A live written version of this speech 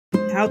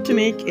How to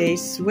make a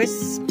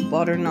Swiss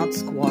butternut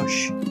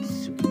squash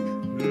soup.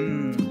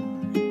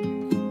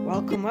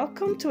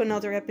 Welcome to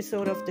another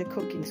episode of the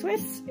Cooking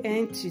Swiss,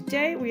 and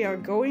today we are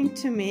going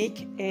to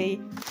make a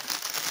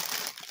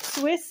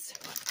Swiss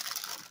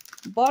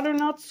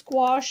butternut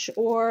squash,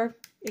 or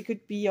it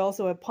could be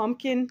also a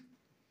pumpkin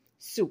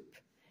soup.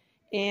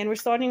 And we're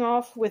starting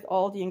off with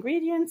all the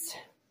ingredients.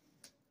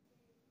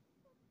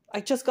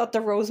 I just got the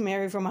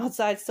rosemary from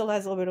outside, still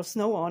has a little bit of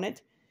snow on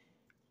it.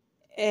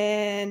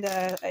 And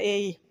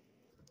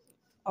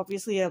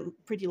obviously a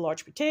pretty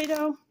large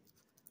potato,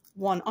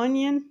 1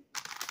 onion.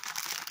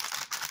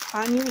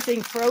 I'm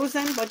using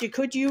frozen, but you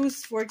could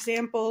use, for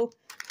example,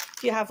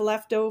 if you have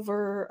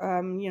leftover,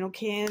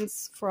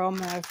 cans from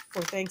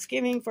for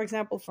Thanksgiving, for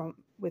example,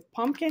 with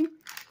pumpkin.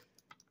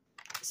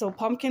 So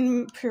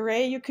pumpkin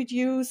puree you could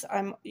use.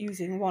 I'm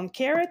using 1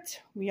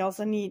 carrot. We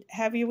also need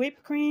heavy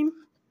whipped cream,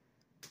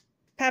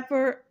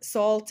 pepper,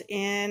 salt,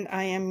 and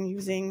I am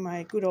using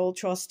my good old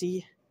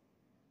trusty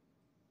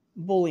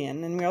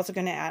bouillon, and we're also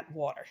going to add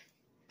water.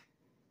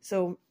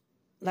 So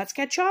let's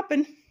get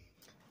chopping.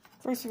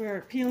 First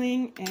we're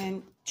peeling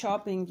and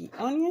chopping the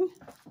onion,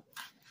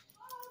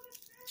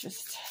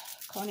 just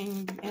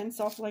cutting the ends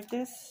off like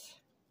this,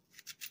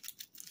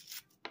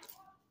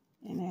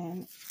 and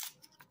then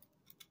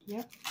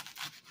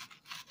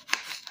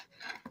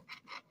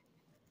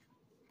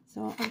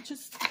so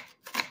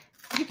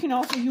you can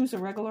also use a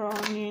regular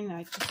onion.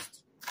 I just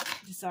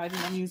decided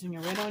I'm using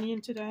a red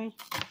onion today.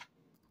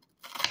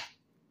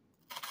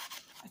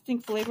 I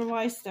think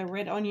flavor-wise, the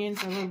red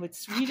onions are a little bit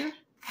sweeter.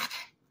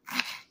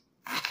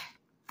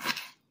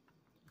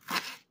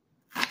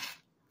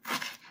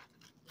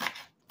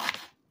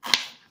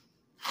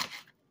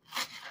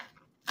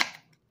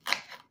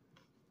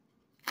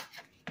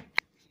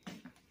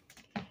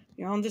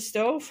 You're on the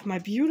stove, my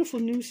beautiful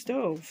new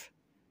stove.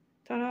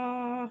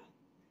 Ta-da!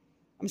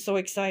 I'm so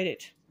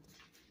excited.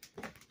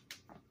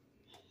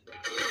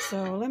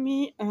 So let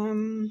me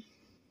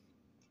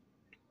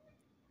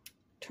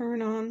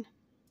turn on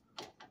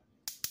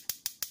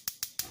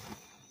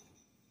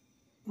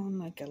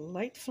like a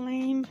light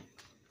flame.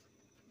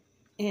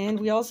 And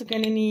we also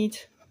gonna need,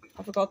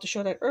 I forgot to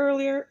show that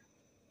earlier,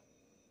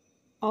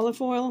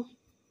 olive oil,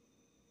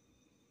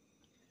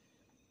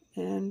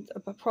 and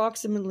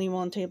approximately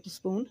 1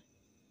 tablespoon,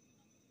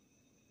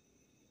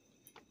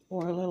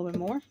 or a little bit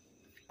more.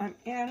 I'm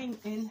adding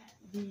in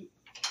the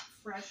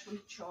freshly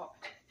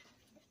chopped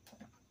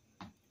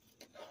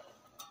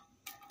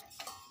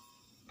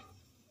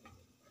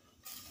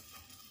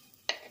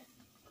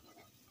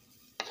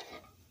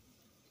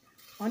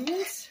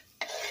onions.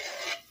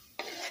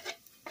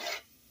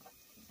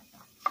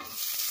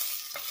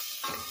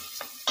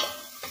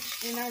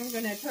 And I'm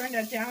going to turn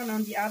that down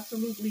on the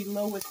absolutely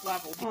lowest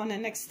level. On the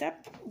next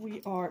step,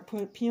 we are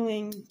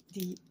peeling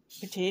the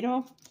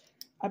potato.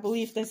 I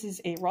believe this is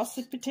a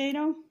russet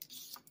potato.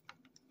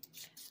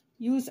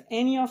 Use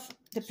any of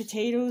the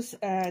potatoes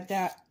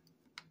that,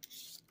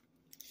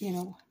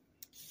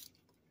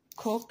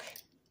 cook,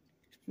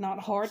 not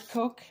hard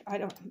cook.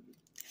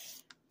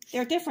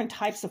 There are different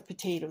types of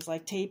potatoes,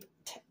 like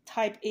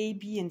type A,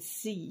 B, and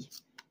C.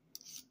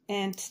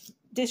 And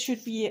this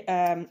should be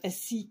a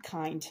C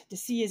kind. The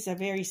C is a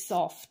very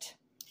soft.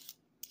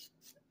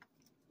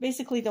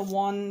 Basically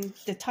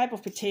the type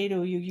of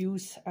potato you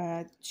use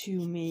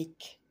to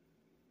make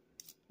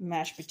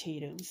mashed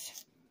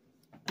potatoes.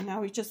 And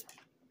now we just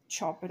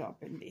chop it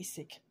up in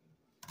basic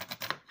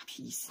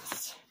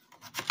pieces.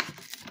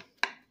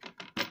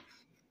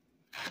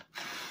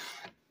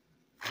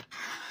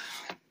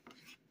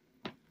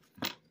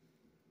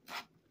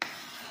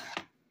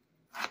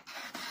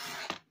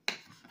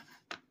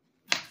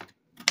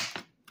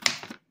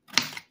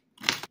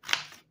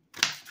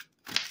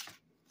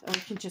 So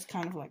you can just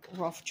kind of like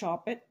rough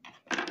chop it.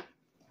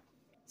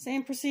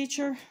 Same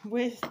procedure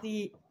with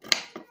the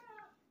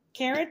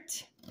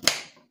carrot.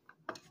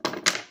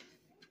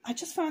 I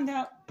just found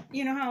out,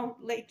 you know how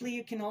lately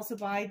you can also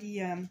buy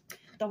the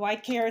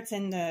white carrots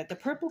and the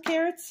purple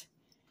carrots,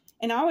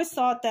 and I always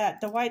thought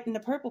that the white and the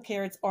purple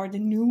carrots are the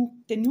new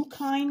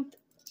kind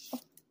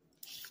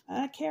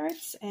of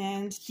carrots,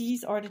 and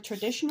these are the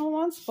traditional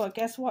ones. But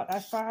guess what? I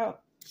found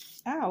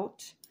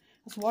out,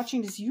 I was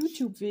watching this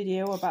YouTube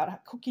video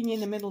about cooking in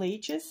the Middle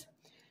Ages,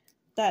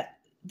 that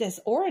the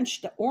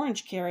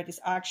orange carrot is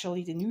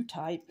actually the new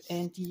type,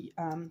 and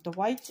the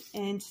white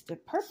and the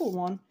purple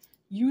one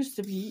used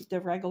to be the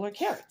regular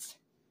carrots.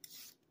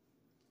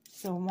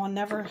 So one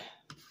never,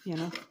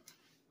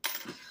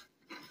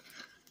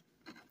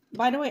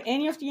 By the way,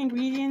 any of the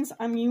ingredients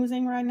I'm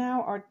using right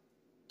now are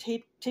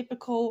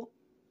typical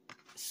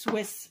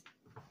Swiss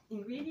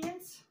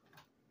ingredients.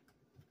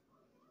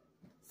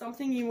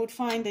 Something you would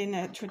find in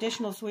a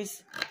traditional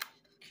Swiss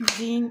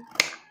cuisine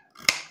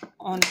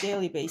on a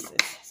daily basis.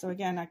 So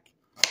again, I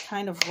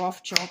kind of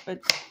rough chop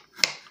it.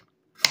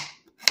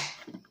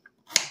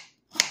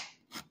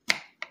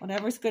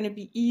 Whatever's going to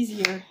be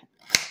easier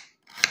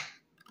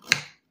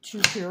to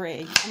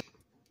puree.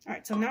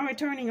 Alright, so now we're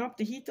turning up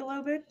the heat a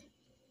little bit.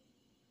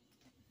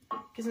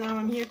 because now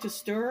I'm here to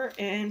stir,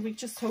 and we're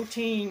just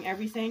sauteing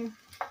everything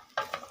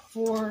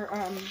for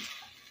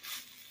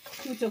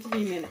 2 to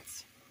 3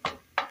 minutes.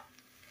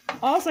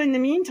 Also, in the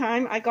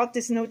meantime, I got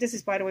this new, this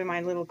is, by the way, my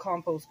little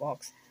compost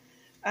box.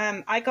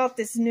 I got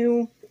this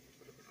new,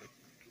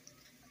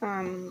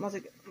 what's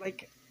it,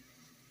 like,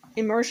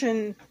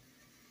 immersion,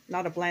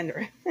 not a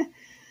blender,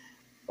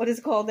 what is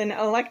it called, an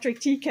electric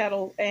tea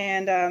kettle,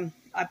 and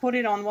I put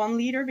it on 1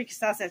 liter because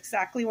that's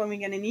exactly what we're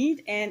going to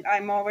need, and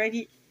I'm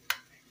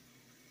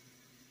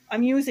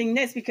using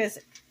this because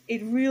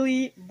it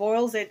really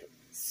boils it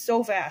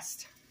so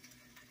fast.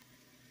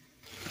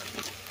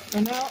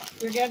 And now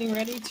we're getting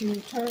ready to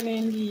turn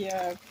in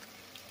the,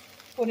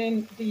 put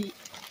in the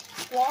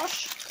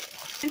squash.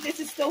 And this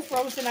is still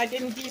frozen. I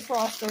didn't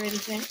defrost or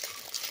anything.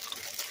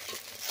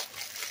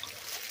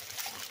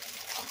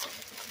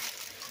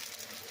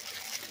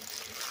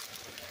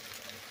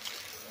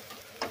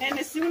 And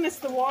as soon as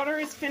the water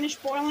is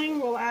finished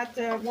boiling, we'll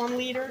add 1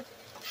 liter,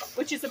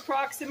 which is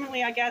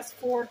approximately, I guess,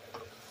 4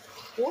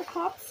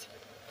 cups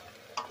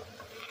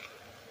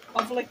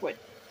of liquid.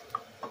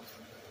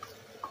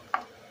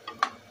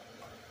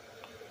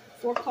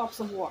 4 cups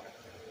of water.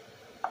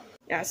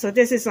 Yeah, so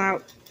this is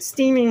now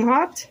steaming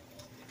hot,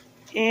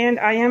 and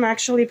I am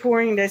actually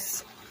pouring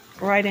this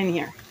right in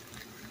here.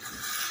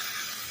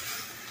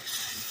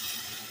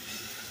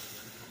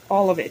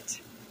 All of it.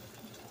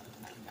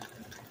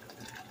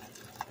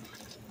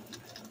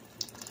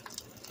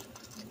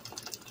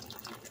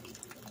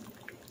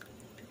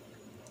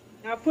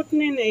 Now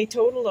putting in a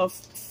total of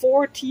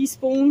 4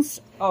 teaspoons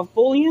of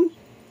bouillon.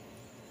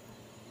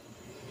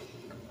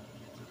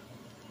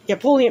 Yeah,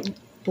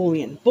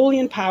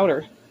 bouillon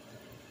powder.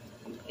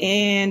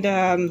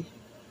 And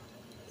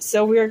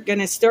so we're going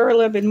to stir a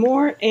little bit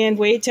more and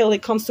wait till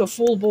it comes to a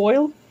full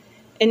boil.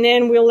 And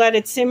then we'll let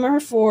it simmer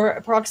for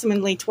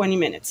approximately 20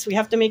 minutes. We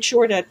have to make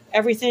sure that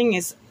everything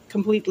is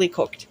completely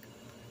cooked.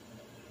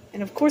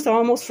 And of course, I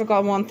almost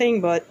forgot one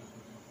thing, but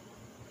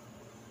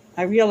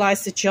I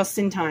realized it just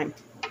in time.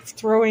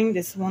 Throwing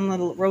this 1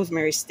 little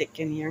rosemary stick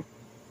in here.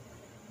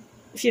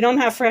 If you don't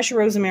have fresh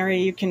rosemary,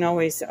 you can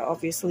always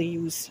obviously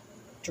use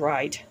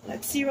dried.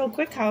 Let's see real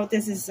quick how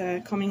this is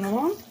coming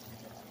along.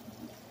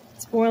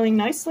 It's boiling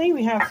nicely.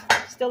 We have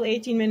still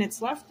 18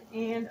 minutes left,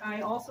 and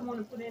I also want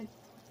to put in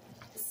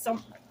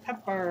some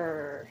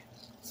pepper.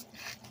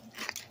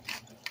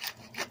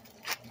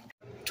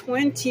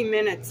 20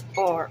 minutes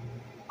are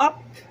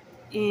up,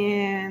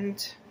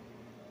 and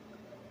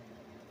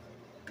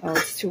oh,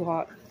 it's too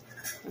hot.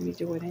 Let me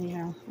do it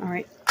anyhow. All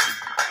right.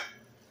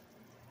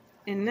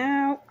 And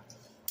now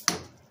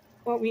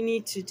what we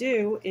need to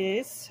do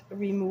is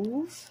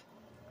remove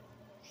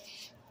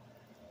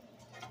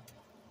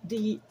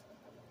the,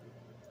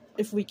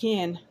 if we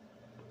can,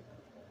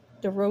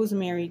 the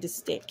rosemary, the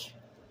stick.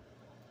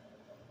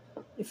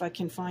 If I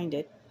can find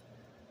it.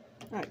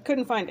 I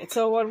couldn't find it.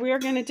 So what we are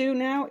going to do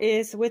now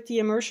is with the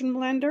immersion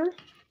blender,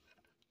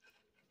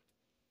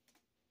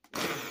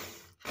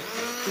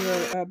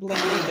 we're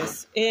blending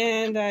this,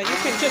 and you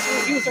can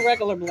just use a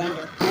regular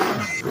blender.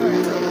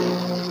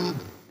 Right.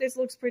 This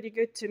looks pretty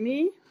good to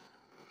me,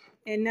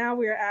 and now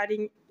we're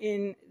adding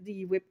in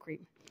the whipped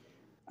cream.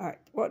 All right,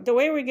 well, the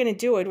way we're going to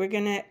do it, we're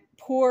going to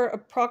pour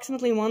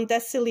approximately 1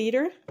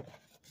 deciliter,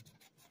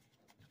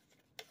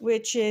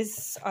 which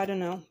is, I don't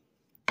know,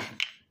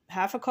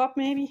 half a cup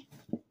maybe,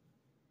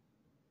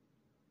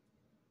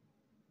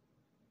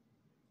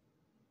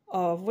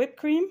 of whipped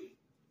cream.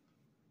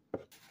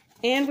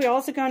 And we're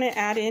also going to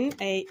add in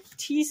a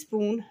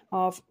teaspoon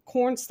of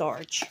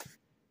cornstarch.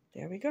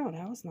 There we go.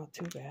 That was not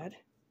too bad.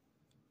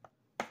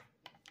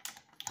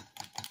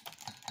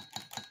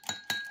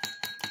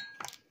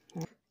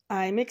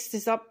 I mixed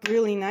this up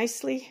really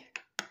nicely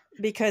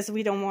because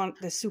we don't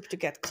want the soup to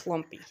get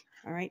clumpy.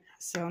 All right.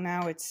 So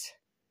now it's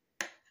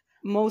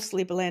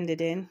mostly blended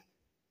in.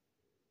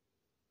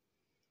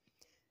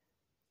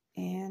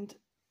 And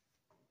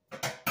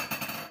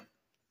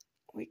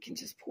we can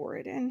just pour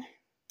it in.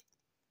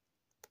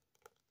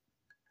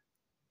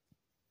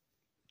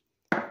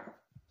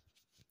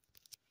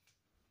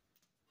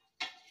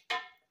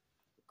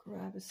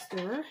 Grab a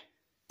stir,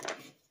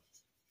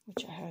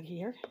 which I had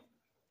here.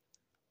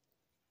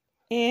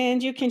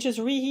 And you can just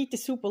reheat the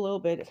soup a little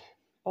bit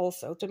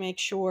also to make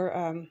sure,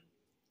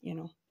 you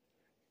know,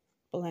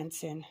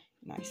 blends in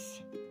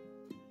nice.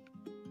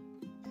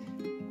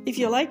 If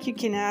you like, you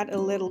can add a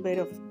little bit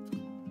of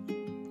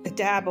a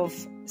dab of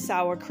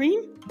sour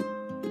cream.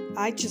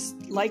 I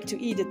just like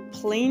to eat it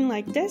plain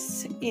like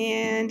this.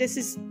 And this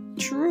is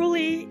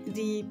truly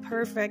the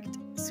perfect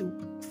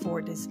soup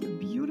for this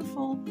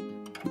beautiful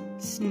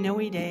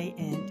snowy day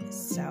in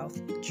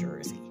South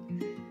Jersey.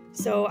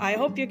 So I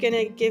hope you're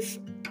gonna give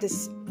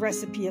this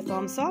recipe a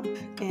thumbs up,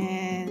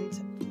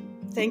 and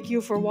thank you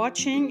for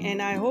watching,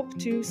 and I hope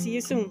to see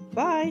you soon.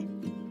 Bye.